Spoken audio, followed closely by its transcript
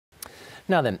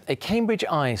Now then, a Cambridge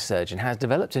eye surgeon has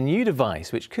developed a new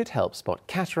device which could help spot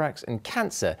cataracts and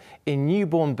cancer in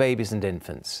newborn babies and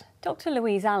infants. Dr.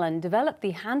 Louise Allen developed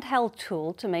the handheld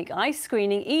tool to make eye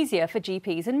screening easier for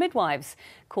GPs and midwives.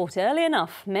 Caught early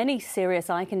enough, many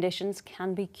serious eye conditions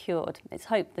can be cured. It's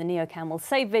hoped the Neocam will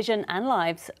save vision and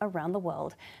lives around the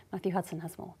world. Matthew Hudson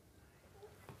has more.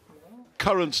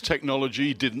 Current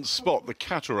technology didn't spot the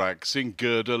cataracts in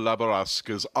Gerda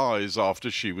Labaraska's eyes after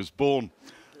she was born.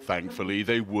 Thankfully,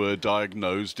 they were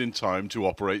diagnosed in time to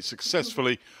operate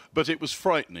successfully, but it was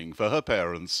frightening for her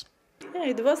parents. Yeah,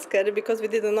 it was scary because we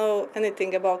didn't know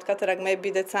anything about cataract. Maybe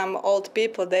that some old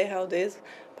people, they have this,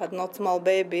 but not small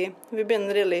baby. We've been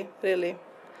really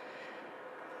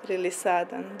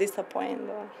sad and disappointed.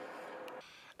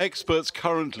 Experts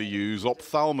currently use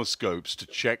ophthalmoscopes to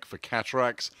check for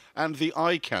cataracts and the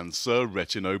eye cancer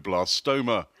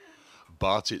retinoblastoma.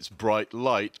 But its bright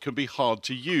light can be hard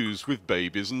to use with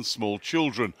babies and small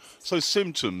children, so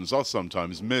symptoms are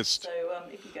sometimes missed.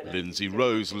 Lindsay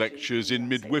Rose lectures in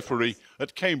midwifery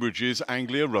at Cambridge's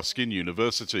Anglia Ruskin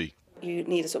University. You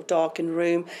need a sort of darkened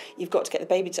room. You've got to get the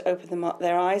baby to open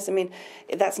their eyes. I mean,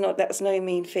 that's no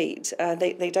mean feat.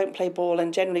 They don't play ball,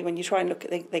 and generally when you try and look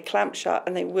at they clamp shut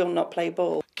and they will not play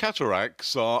ball.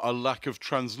 Cataracts are a lack of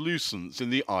translucence in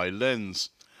the eye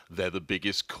lens. They're the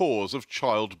biggest cause of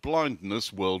child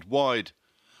blindness worldwide.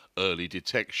 Early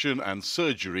detection and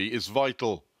surgery is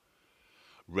vital.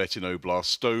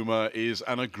 Retinoblastoma is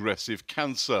an aggressive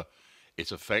cancer.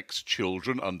 It affects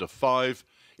children under 5.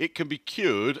 It can be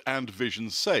cured and vision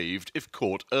saved if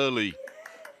caught early.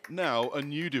 Now, a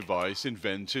new device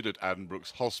invented at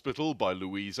Addenbrooke's Hospital by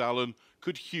Louise Allen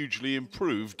could hugely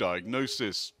improve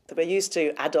diagnosis. We're used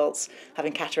to adults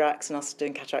having cataracts and us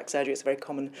doing cataract surgery. It's a very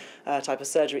common type of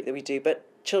surgery that we do, but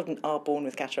children are born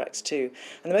with cataracts too.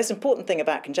 And the most important thing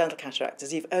about congenital cataracts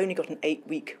is you've only got an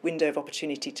 8-week window of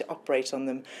opportunity to operate on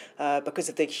them because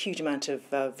of the huge amount of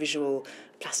visual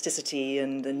plasticity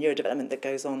and the neurodevelopment that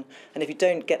goes on. And if you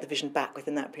don't get the vision back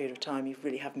within that period of time, you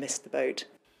really have missed the boat.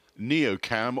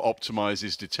 Neocam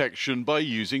optimises detection by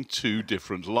using 2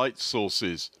 different light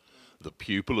sources. The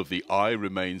pupil of the eye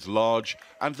remains large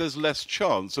and there's less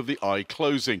chance of the eye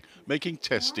closing, making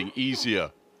testing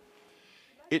easier.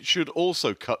 It should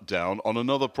also cut down on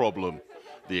another problem.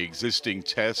 The existing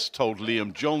test told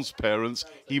Liam John's parents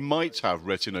he might have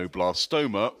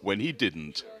retinoblastoma when he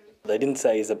didn't. They didn't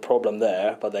say it's a problem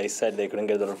there, but they said they couldn't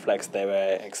get the reflex they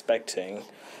were expecting.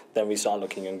 Then we started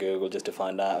looking on Google just to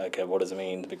find out, okay, what does it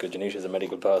mean? Because Janisha's a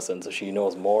medical person, so she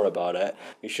knows more about it.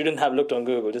 We shouldn't have looked on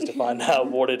Google just to find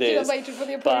out what it is. Waited for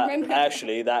the appointment. But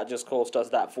actually, that just cost us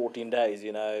that 14 days,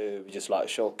 you know, just like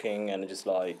shocking and just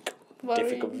like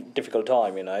difficult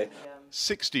time, you know.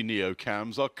 60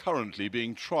 Neocams are currently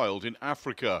being trialled in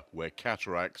Africa, where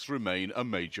cataracts remain a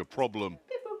major problem.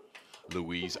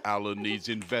 Louise Allen needs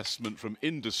investment from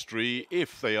industry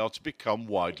if they are to become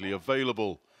widely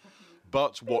available.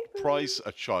 But what price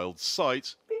a child's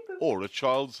sight or a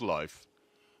child's life?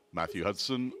 Matthew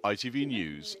Hudson, ITV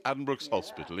News, Addenbrooke's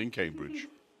Hospital in Cambridge.